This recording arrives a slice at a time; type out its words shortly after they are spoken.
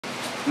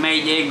Me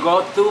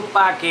llegó tu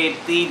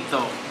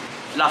paquetito.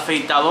 La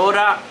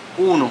afeitadora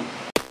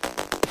 1.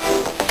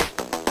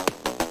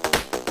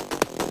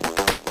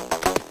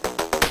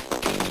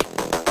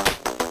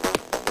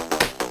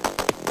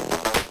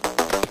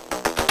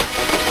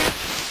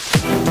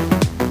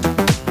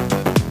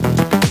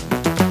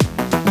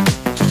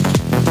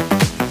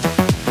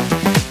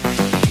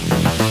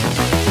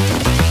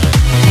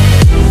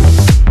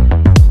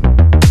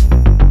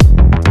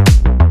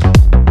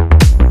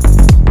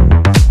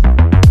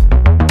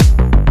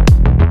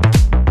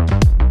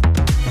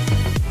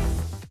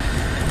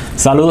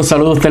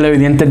 Saludos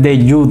televidentes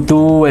de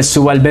YouTube, es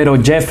su barbero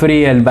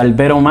Jeffrey, el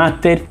barbero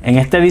master. En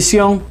esta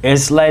edición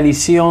es la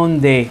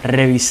edición de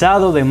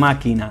revisado de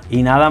máquina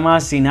y nada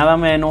más y nada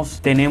menos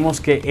tenemos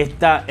que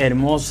esta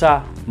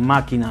hermosa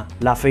máquina,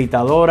 la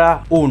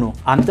afeitadora 1.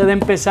 Antes de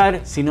empezar,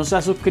 si no se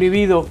ha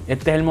suscribido,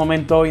 este es el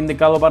momento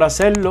indicado para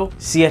hacerlo.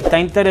 Si está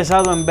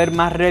interesado en ver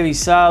más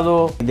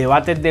revisados,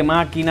 debates de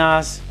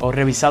máquinas o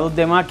revisados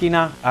de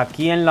máquinas,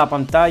 aquí en la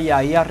pantalla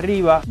ahí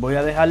arriba voy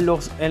a dejar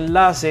los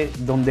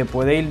enlaces donde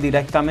puede ir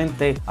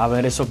directamente a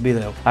ver esos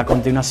videos. A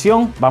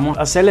continuación vamos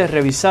a hacer el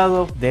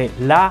revisado de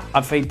la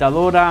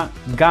afeitadora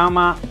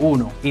Gama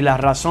 1 y la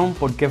razón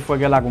por qué fue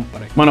que la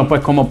compré. Bueno,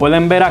 pues como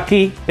pueden ver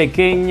aquí,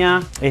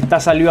 pequeña, esta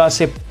salió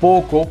hace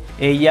poco.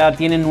 Ella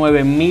tiene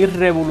 9000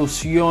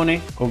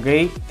 revoluciones, ok.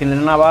 Tiene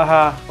la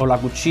navaja o la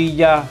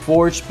cuchilla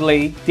Forge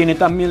Blade. Tiene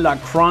también la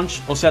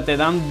Crunch, o sea, te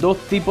dan dos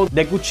tipos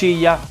de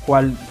cuchilla,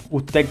 cual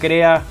usted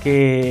crea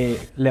que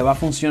le va a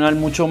funcionar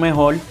mucho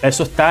mejor.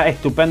 Eso está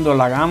estupendo.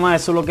 La gama,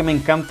 eso es lo que me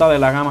encanta de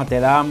la gama, te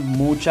da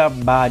mucha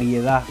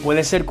variedad.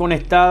 Puede ser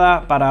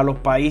conectada para los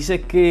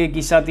países que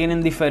quizá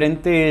tienen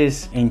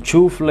diferentes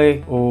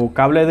enchufles o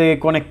cable de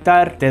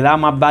conectar, te da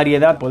más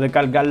variedad. Puede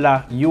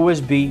cargarla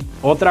USB.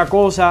 Otra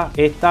cosa,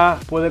 esta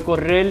puede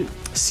correr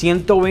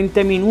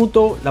 120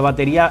 minutos. La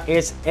batería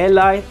es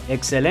ENLACE,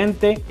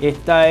 excelente.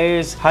 Esta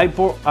es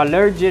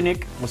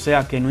hypoallergenic, o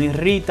sea que no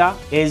irrita.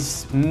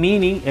 Es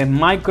mini, es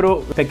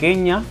micro,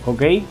 pequeña,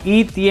 ok.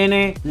 Y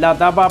tiene la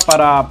tapa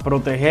para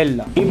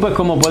protegerla. Y pues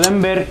como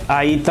pueden ver,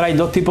 ahí trae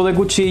dos tipos de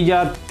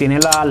cuchillas. Tiene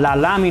la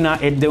lámina,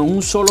 es de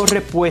un solo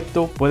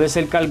repuesto. Puede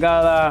ser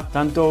cargada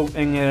tanto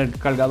en el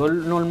cargador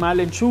normal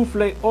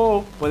enchufle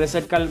o puede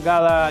ser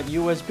cargada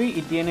USB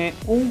y tiene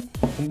un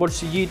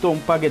bolsillito, un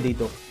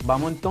paquetito.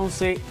 Vamos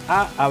entonces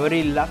a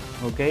abrirla,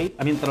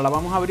 ok. Mientras la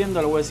vamos abriendo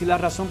le voy a decir la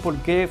razón por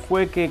qué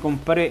fue que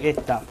compré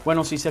esta.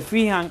 Bueno, si se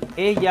fijan,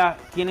 ella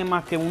tiene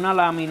más que una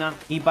lámina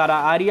y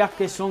para áreas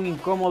que son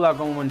incómodas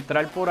como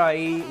entrar por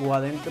ahí o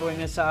adentro en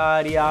esa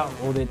área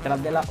o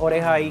detrás de las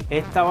orejas ahí,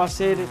 esta va a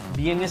ser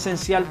bien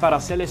esencial para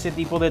hacer ese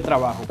tipo de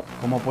trabajo.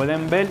 Como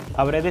pueden ver,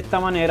 abre de esta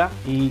manera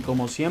y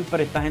como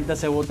siempre esta gente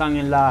se botan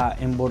en la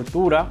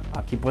envoltura.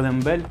 Aquí pueden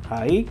ver,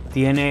 ahí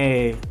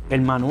tiene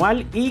el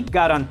manual y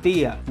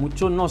garantía.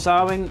 Muchos no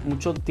saben,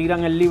 muchos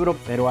tiran el libro,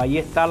 pero ahí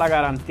está la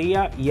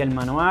garantía y el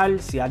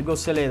manual. Si algo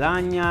se le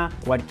daña,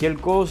 cualquier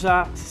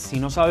cosa, si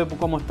no sabe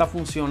cómo está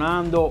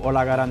funcionando o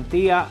la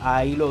garantía,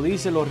 ahí lo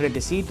dice, los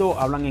requisitos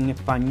hablan en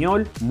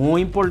español.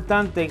 Muy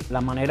importante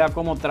la manera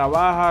como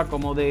trabaja,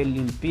 como de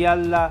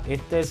limpiarla.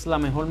 Esta es la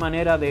mejor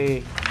manera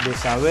de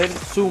saber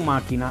su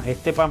máquina.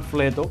 Este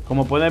panfleto,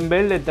 como pueden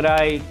ver, le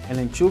trae el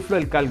enchufle,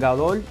 el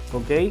cargador,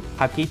 ok.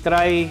 Aquí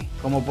trae,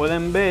 como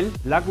pueden ver,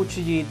 la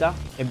cuchillita.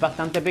 Es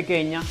bastante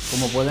pequeña,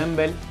 como pueden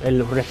ver,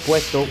 el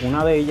repuesto,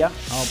 una de ellas,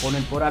 vamos a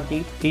poner por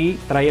aquí, y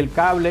trae el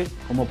cable,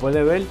 como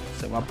puede ver,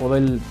 se va a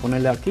poder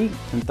ponerle aquí.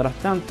 Mientras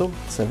tanto,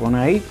 se pone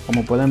ahí,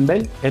 como pueden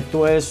ver.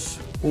 Esto es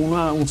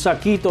un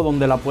saquito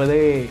donde la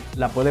puede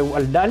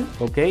guardar,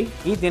 ok.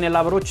 Y tiene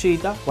la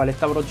brochita, cual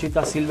esta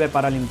brochita sirve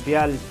para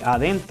limpiar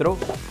adentro,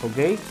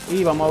 ok.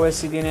 Y vamos a ver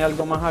si tiene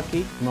algo más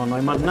aquí. No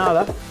hay más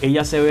nada.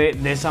 Ella se ve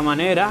de esa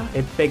manera,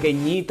 es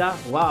pequeñita,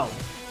 wow,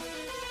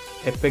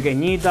 es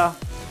pequeñita,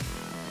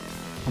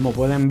 como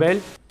pueden ver.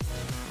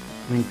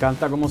 Me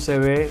encanta cómo se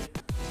ve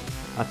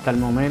hasta el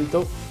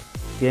momento.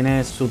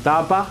 Tiene su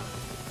tapa,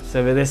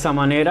 se ve de esa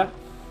manera.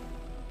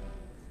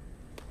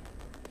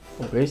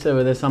 Ok, se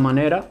ve de esa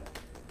manera,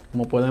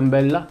 como pueden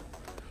verla.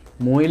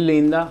 Muy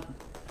linda,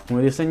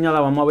 muy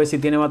diseñada. Vamos a ver si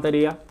tiene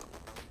batería.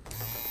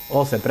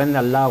 Oh, se prende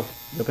al lado.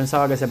 Yo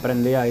pensaba que se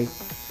prendía ahí.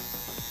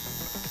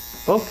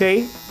 Ok,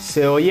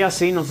 se oye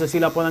así, no sé si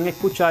la pueden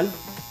escuchar.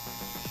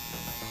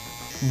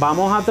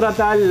 Vamos a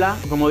tratarla,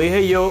 como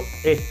dije yo,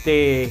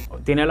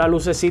 tiene la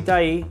lucecita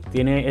ahí,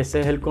 ese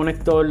es el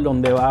conector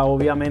donde va,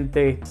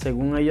 obviamente,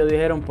 según ellos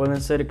dijeron,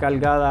 pueden ser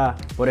cargadas,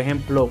 por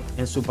ejemplo,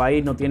 en su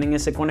país no tienen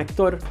ese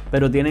conector,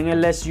 pero tienen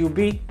el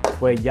SUV,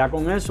 pues ya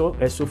con eso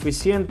es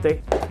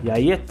suficiente y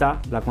ahí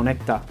está, la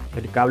conecta.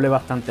 El cable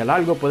bastante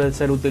largo, puede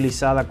ser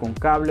utilizada con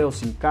cable o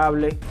sin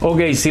cable.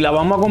 Ok, si la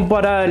vamos a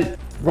comparar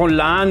con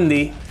la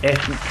Andis, es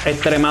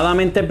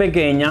extremadamente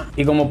pequeña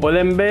y como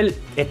pueden ver,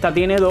 esta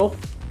tiene dos.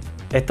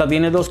 Esta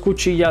tiene dos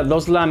cuchillas,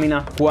 dos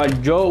láminas,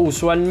 cual yo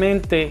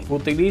usualmente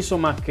utilizo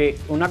más que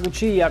una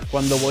cuchilla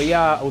cuando voy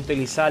a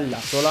utilizarla.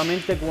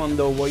 Solamente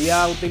cuando voy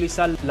a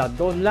utilizar las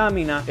dos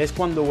láminas es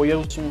cuando voy a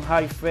usar un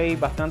high fade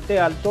bastante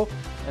alto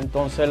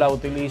entonces la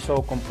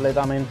utilizo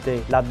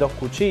completamente las dos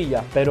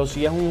cuchillas. Pero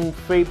si es un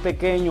fade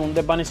pequeño, un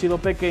desvanecido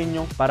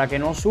pequeño, para que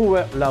no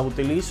sube, la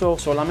utilizo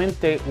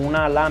solamente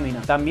una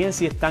lámina. También,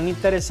 si están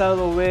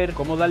interesados ver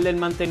cómo darle el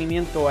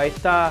mantenimiento a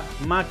esta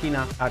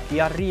máquina, aquí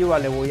arriba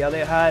le voy a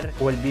dejar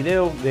el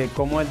video de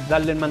cómo es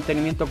darle el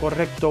mantenimiento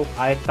correcto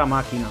a esta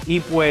máquina. Y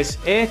pues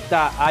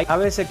esta, hay a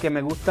veces que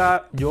me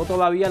gusta, yo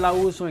todavía la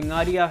uso en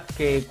áreas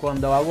que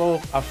cuando hago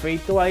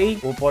afeito ahí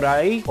o por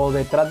ahí o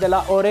detrás de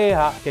las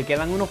orejas que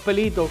quedan unos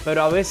pelitos,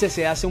 pero a veces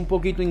se hace un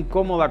poquito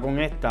incómoda con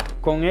esta.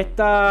 Con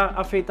esta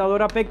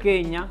afeitadora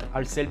pequeña,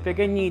 al ser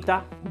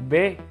pequeñita,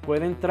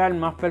 puede entrar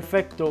más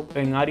perfecto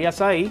en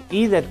áreas ahí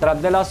y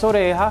detrás de las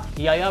orejas.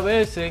 Y hay a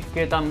veces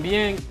que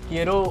también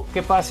quiero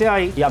que pase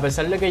ahí, y a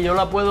pesar de que yo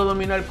la puedo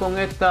dominar con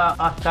esta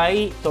hasta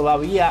ahí,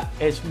 todavía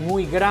es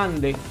muy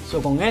grande.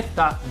 Con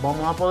esta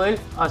vamos a poder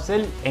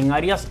hacer en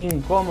áreas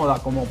incómodas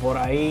como por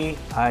ahí,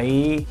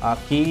 ahí,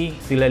 aquí.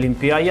 Si le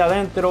limpié ahí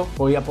adentro,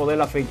 voy a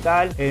poder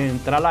afeitar,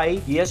 entrar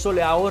ahí, y eso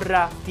le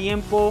ahorra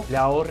tiempo, le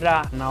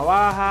ahorra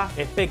navaja.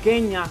 Es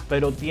pequeña,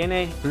 pero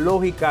tiene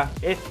lógica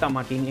esta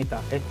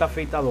maquinita, esta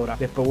afeitadora.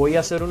 Después voy a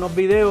hacer unos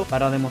videos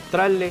para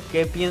demostrarles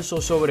qué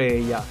pienso sobre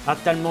ella.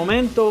 Hasta el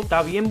momento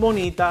está bien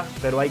bonita,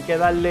 pero hay que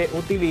darle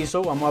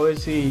utilizo. Vamos a ver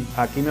si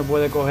aquí me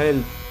puede coger.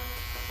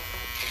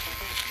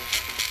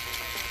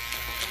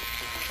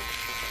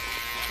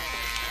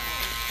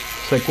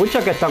 Se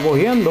escucha que está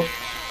cogiendo.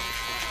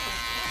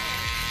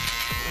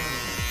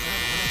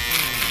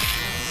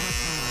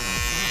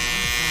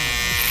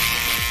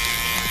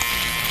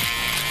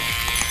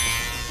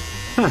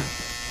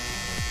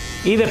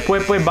 Y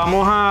después pues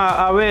vamos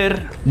a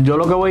ver, yo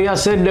lo que voy a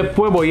hacer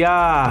después,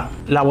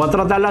 la voy a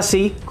tratar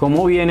así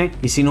como viene,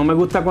 y si no me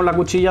gusta con la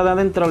cuchilla de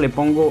adentro le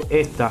pongo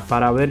esta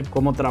para ver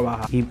cómo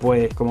trabaja. Y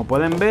pues como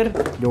pueden ver,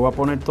 yo voy a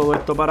poner todo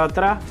esto para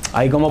atrás,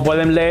 ahí como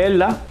pueden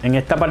leerla, en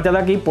esta parte de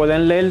aquí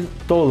pueden leer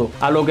todo.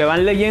 A lo que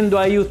van leyendo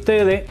ahí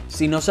ustedes,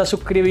 si no se ha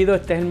suscrito,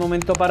 este es el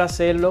momento para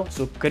hacerlo.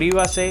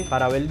 Suscríbase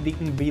para ver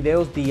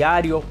videos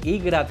diarios y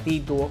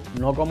gratuitos,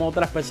 no como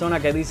otras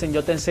personas que dicen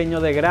yo te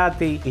enseño de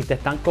gratis y te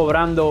están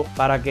cobrando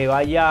para que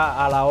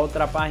vaya a la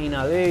otra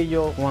página de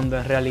ellos, cuando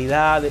en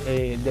realidad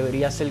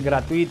debería ser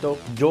gratuito.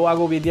 Yo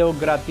hago videos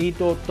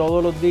gratuitos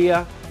todos los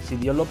días, si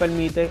Dios lo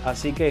permite,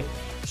 así que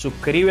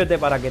suscríbete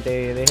para que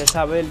te dejes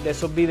saber de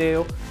esos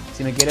videos.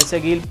 Si me quieres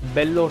seguir,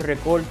 ver los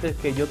recortes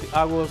que yo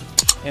hago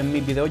en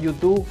mis videos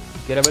YouTube,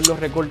 quieres ver los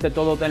recortes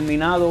todo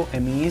terminado,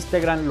 en mi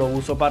Instagram lo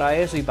uso para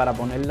eso y para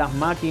poner las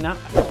máquinas.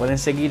 Me pueden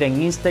seguir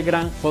en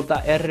Instagram,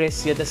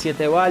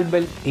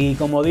 JR77Barber. Y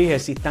como dije,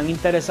 si están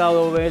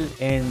interesados ver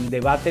en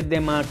debates de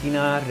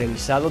máquinas,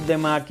 revisados de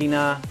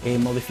máquinas,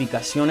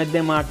 modificaciones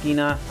de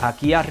máquinas,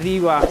 aquí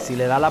arriba, si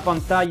le da la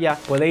pantalla,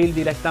 puede ir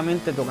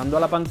directamente tocando a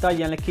la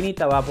pantalla en la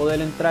esquinita, va a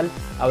poder entrar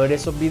a ver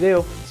esos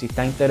videos si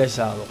está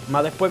interesado.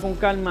 Más después, con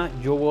calma,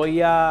 yo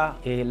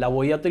la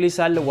voy a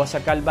utilizar, le voy a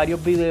sacar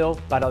varios videos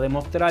para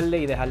demostrarle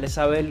y dejarle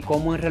saber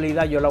cómo en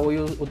realidad yo la voy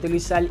a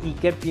utilizar y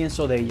qué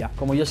pienso de ella.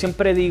 Como yo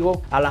siempre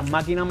digo, a las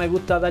máquinas me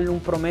gusta darle un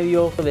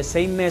promedio de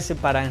 6 meses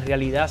para en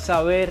realidad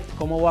saber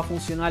cómo va a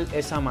funcionar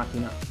esa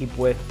máquina, y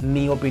pues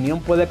mi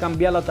opinión puede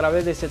cambiar a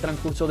través de ese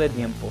transcurso de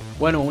tiempo.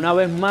 Bueno, una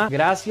vez más,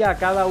 gracias a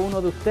cada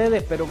uno de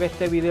ustedes, espero que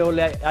este video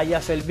les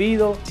haya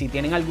servido. Si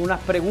tienen algunas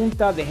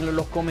preguntas, déjenlo en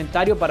los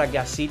comentarios para que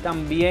así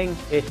también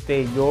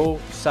yo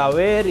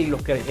saber, y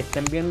los que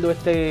estén viendo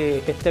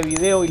este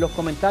video y los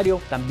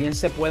comentarios también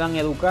se puedan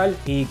educar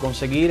y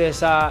conseguir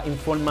esa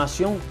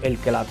información. El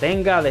que la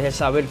tenga, deje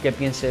saber qué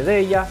piense de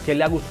ella, qué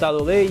le ha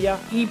gustado de ella.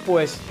 Y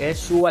pues es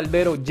su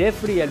barbero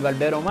Jeffrey, el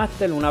barbero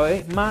master. Una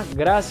vez más,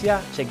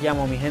 gracias.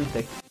 Chequeamos, mi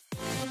gente.